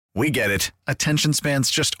We get it. Attention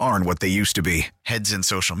spans just aren't what they used to be. Heads in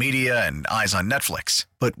social media and eyes on Netflix.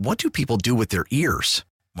 But what do people do with their ears?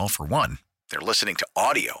 Well, for one, they're listening to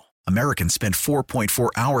audio. Americans spend 4.4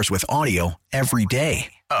 hours with audio every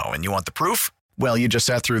day. Oh, and you want the proof? Well, you just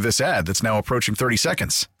sat through this ad that's now approaching 30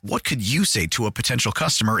 seconds. What could you say to a potential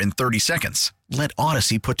customer in 30 seconds? Let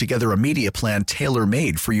Odyssey put together a media plan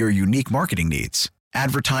tailor-made for your unique marketing needs.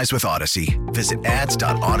 Advertise with Odyssey. Visit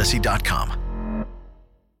ads.odyssey.com.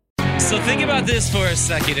 So think about this for a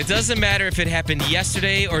second. It doesn't matter if it happened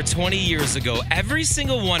yesterday or 20 years ago. Every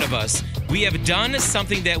single one of us, we have done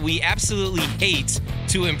something that we absolutely hate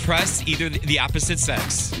to impress either the opposite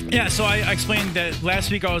sex. Yeah, so I explained that last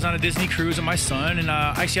week I was on a Disney cruise with my son, and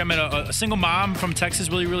actually I met a single mom from Texas,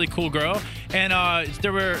 really, really cool girl. And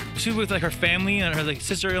she was with like her family and her like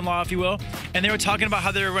sister-in-law, if you will, and they were talking about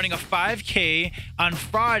how they were running a 5K on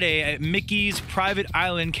Friday at Mickey's Private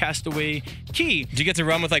Island Castaway Cay. Did you get to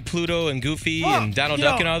run with like Pluto and Goofy and Donald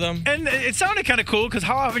Duck and all them? And it sounded kind of cool because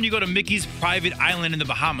how often you go to Mickey's Private Island in the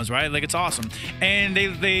Bahamas, right? Like, it's awesome. And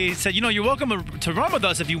they said, you're welcome to run with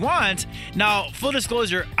us if you want. Now, full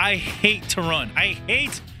disclosure, I hate to run. I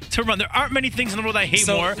hate to run. There aren't many things in the world I hate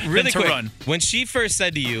more than to run. When she first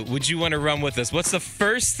said to you, would you want to run with us? What's the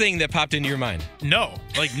first thing that popped into your mind? No.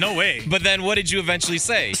 Like, no way. But then what did you eventually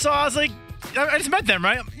say? So I was like, I just met them,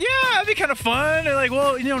 right? Yeah, it'd be kind of fun. They're like,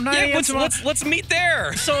 well, 9 a.m. Let's meet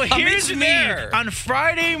there. So here's me on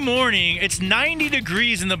Friday morning. It's 90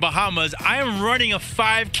 degrees in the Bahamas. I am running a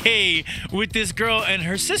 5K with this girl and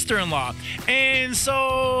her sister-in-law. And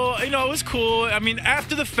so, it was cool. I mean,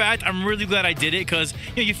 after the fact, I'm really glad I did it because,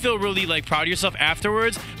 you feel really, like, proud of yourself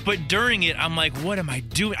afterwards. But during it, I'm like, what am I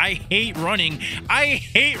doing? I hate running.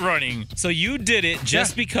 So you did it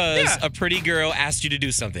just because a pretty girl asked you to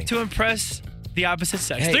do something. To impress the opposite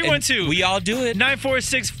sex. Hey, 312. We all do it.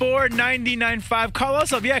 946-4995. Call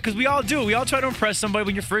us up. Yeah, because we all do. We all try to impress somebody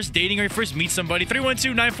when you're first dating or you first meet somebody.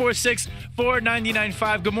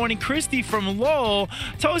 312-946-4995. Good morning, Christy from Lowell.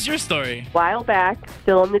 Tell us your story. A while back,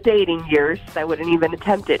 still in the dating years, I wouldn't even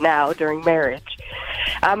attempt it now during marriage.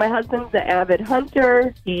 My husband's an avid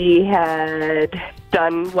hunter. He had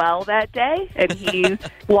done well that day, and he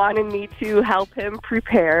wanted me to help him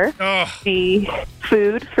prepare the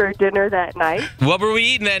food for dinner that night. What were we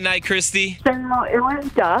eating that night, Christy? So it was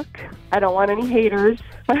duck. I don't want any haters.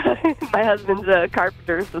 My husband's a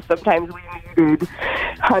carpenter, so sometimes we needed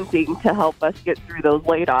hunting to help us get through those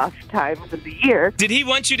laid-off times of the year. Did he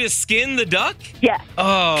want you to skin the duck? Yes.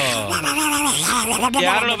 Oh.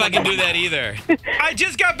 Yeah, I don't know if I can do that either. I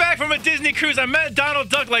just got back from a Disney cruise. I met Donald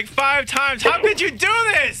Duck like 5 times. How could you do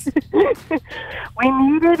this? We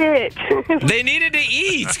needed it. They needed to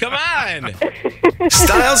eat. Come on.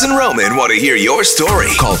 Styles and Roman want to hear your story.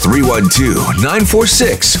 Call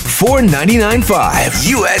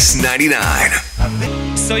 312-946-4995. US 99.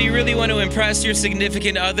 So you really want to impress your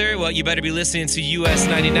significant other? Well, you better be listening to US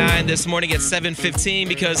 99 this morning at 7:15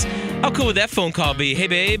 because how cool would that phone call be? Hey,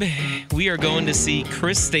 babe, we are going to see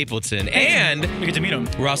Chris Stapleton, and we get to meet him.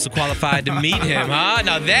 We're also qualified to meet him, huh?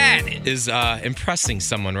 Now that is impressing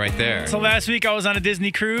someone right there. So last week I was on a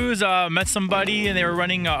Disney cruise, met somebody, and they were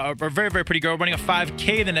running a very, very pretty girl running a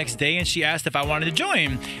 5K the next day, and she asked if I wanted to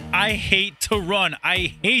join. I hate to run.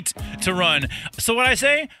 So what I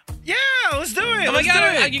say? Yeah, let's do it. Oh my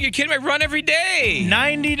God, you're kidding me? I run every day.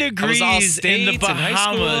 90 degrees in the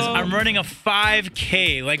Bahamas. I'm running a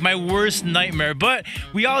 5K, like my worst nightmare. But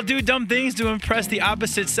we all do dumb things to impress the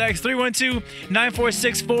opposite sex.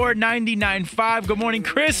 312-946-4995. Good morning,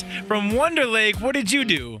 Chris from Wonder Lake. What did you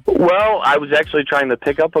do? Well, I was actually trying to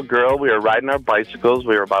pick up a girl. We were riding our bicycles.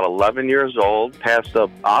 We were about 11 years old. Passed a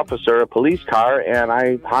police car, and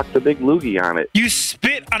I hocked a big loogie on it. You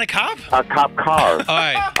spit on a cop? A cop car. All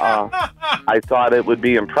right. I thought it would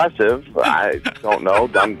be impressive. I don't know,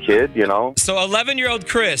 dumb kid, So 11-year-old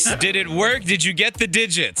Chris, did it work? Did you get the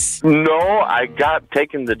digits? No, I got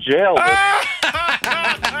taken to jail.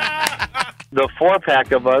 The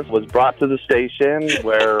 4-pack of us was brought to the station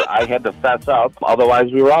where I had to fess up.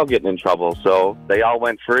 Otherwise, we were all getting in trouble. So they all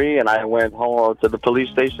went free, and I went home to the police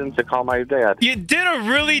station to call my dad. You did a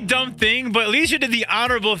really dumb thing, but at least you did the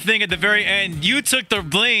honorable thing at the very end. You took the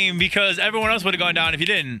blame because everyone else would have gone down if you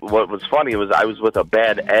didn't. What was funny was I was with a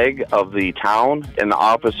bad egg of the town, and the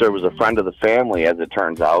officer was a friend of the family, as it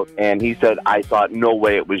turns out. And he said, I thought, no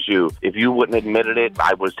way it was you. If you wouldn't admitted it,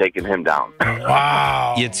 I was taking him down.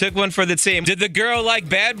 Wow. You took one for the team. Did the girl like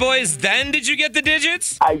bad boys? Then did you get the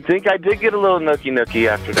digits? I think I did get a little nookie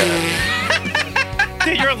after that.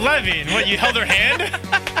 Dude, you're 11. What, you held her hand?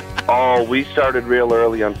 Oh, we started real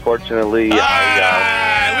early, unfortunately. We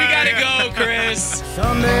gotta go, Chris.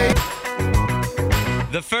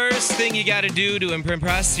 The first thing you got to do to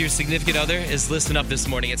impress your significant other is listen up this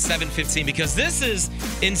morning at 7:15 because this is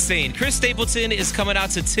insane. Chris Stapleton is coming out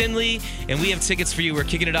to Tinley, and we have tickets for you. We're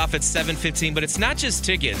kicking it off at 7:15, but it's not just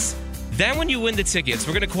tickets. Then when you win the tickets,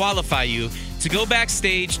 we're going to qualify you to go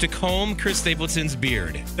backstage to comb Chris Stapleton's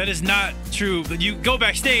beard. That is not true. You go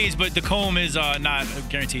backstage, but the comb is not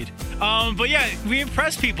guaranteed. But yeah, we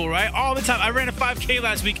impress people, right? All the time. I ran a 5K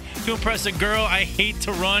last week to impress a girl I hate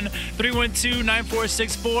to run.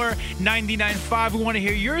 312-946-4995. We want to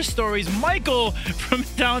hear your stories. Michael from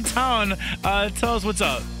downtown, tell us what's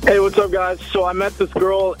up. Hey, what's up, guys? So I met this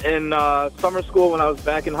girl in summer school when I was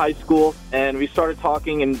back in high school, and we started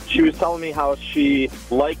talking, and she was telling me how she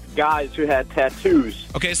liked guys who had tattoos.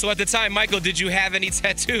 Okay, so at the time, Michael, did you have any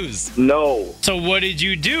tattoos? No. So what did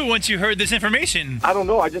you do once you heard this information? I don't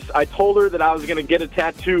know. I told her that I was going to get a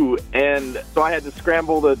tattoo, and so I had to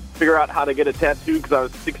scramble to figure out how to get a tattoo because I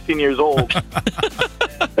was 16 years old.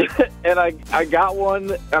 And I got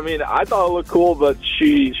one. I mean, I thought it looked cool, but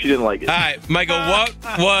she didn't like it. All right, Michael, what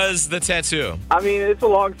was the tattoo? I mean, it's a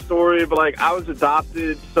long story, but like I was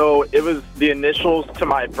adopted, so it was the initials to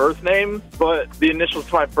my birth name, but the initials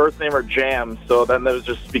to my birth name are Jam, so then there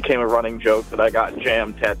just became a running joke that I got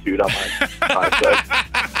Jam tattooed on my chest.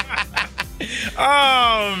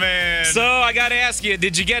 Oh, man. So I got to ask you,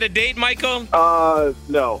 did you get a date, Michael? No,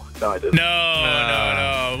 I didn't.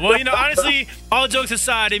 No. Well, honestly, all jokes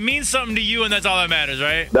aside, it means something to you, and that's all that matters,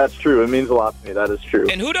 right? That's true. It means a lot to me. That is true.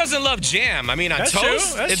 And who doesn't love jam? I mean, on That's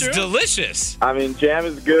toast, true. That's it's true. delicious. I mean, jam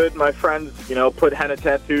is good. My friends, put henna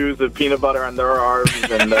tattoos of peanut butter on their arms,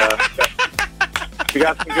 and we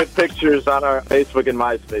got some good pictures on our Facebook and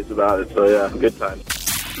MySpace about it. So, yeah, good times.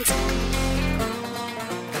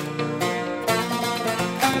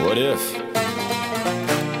 What if?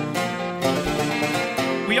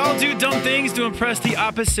 We all do dumb things to impress the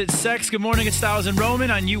opposite sex. Good morning, it's Styles and Roman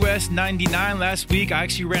on US 99. Last week, I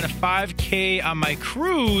actually ran a 5K on my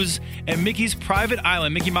cruise at Mickey's private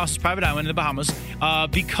island, Mickey Mouse's private island in the Bahamas,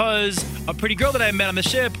 because a pretty girl that I met on the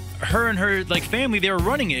ship, her and her family, they were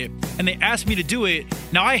running it, and they asked me to do it.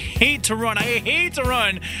 Now, I hate to run,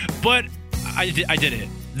 but I did it.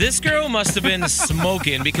 This girl must have been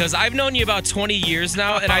smoking because I've known you about 20 years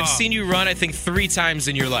now, and I've seen you run, I think, 3 times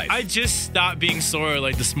in your life. I just stopped being sore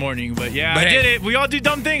this morning, but yeah, I did it. We all do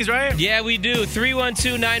dumb things, right? Yeah, we do.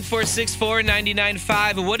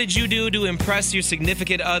 312-946-4995. What did you do to impress your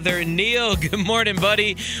significant other? Neil, good morning,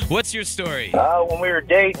 buddy. What's your story? When we were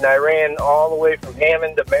dating, I ran all the way from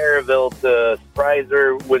Hammond to Maryville to surprise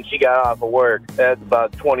her when she got off of work. That's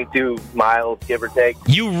about 22 miles, give or take.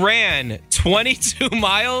 You ran 22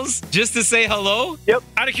 miles just to say hello? Yep.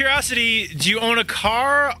 Out of curiosity, do you own a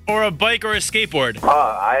car or a bike or a skateboard?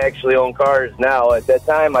 I actually own cars now. At that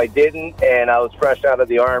time, I didn't, and I was fresh out of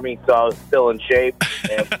the Army, so I was still in shape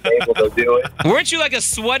and able to do it. Weren't you like a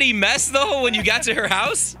sweaty mess, though, when you got to her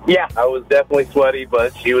house? Yeah, I was definitely sweaty,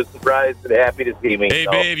 but she was surprised and happy to see me. Hey,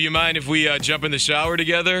 babe, you mind if we jump in the shower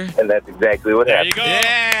together? And that's exactly what happened. There you go.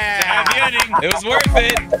 Yeah. It's a happy ending. It was worth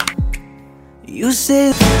it.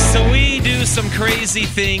 So we do some crazy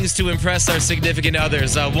things to impress our significant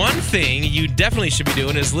others. One thing you definitely should be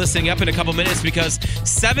doing is listening up in a couple minutes because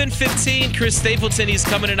 7:15, Chris Stapleton, he's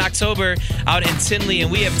coming in October out in Tinley, and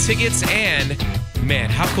we have tickets and... Man,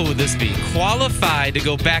 how cool would this be? Qualified to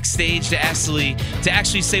go backstage to actually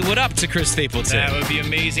say what up to Chris Stapleton. That would be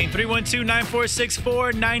amazing.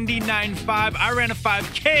 312-946-4995. I ran a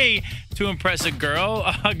 5K to impress a girl.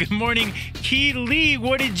 Good morning, Key Lee.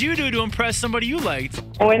 What did you do to impress somebody you liked?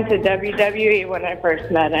 I went to WWE when I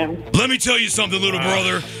first met him. Let me tell you something, little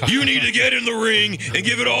brother. You need to get in the ring and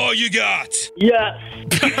give it all you got. Yes.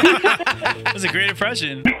 That was a great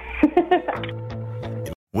impression.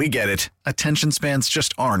 We get it. Attention spans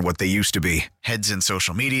just aren't what they used to be. Heads in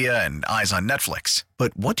social media and eyes on Netflix.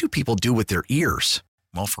 But what do people do with their ears?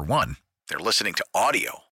 Well, for one, they're listening to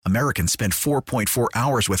audio. Americans spend 4.4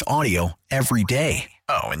 hours with audio every day.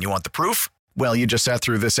 Oh, and you want the proof? Well, you just sat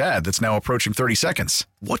through this ad that's now approaching 30 seconds.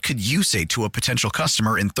 What could you say to a potential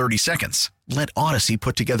customer in 30 seconds? Let Odyssey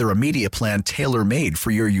put together a media plan tailor-made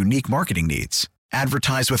for your unique marketing needs.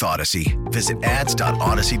 Advertise with Odyssey. Visit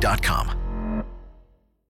ads.odyssey.com.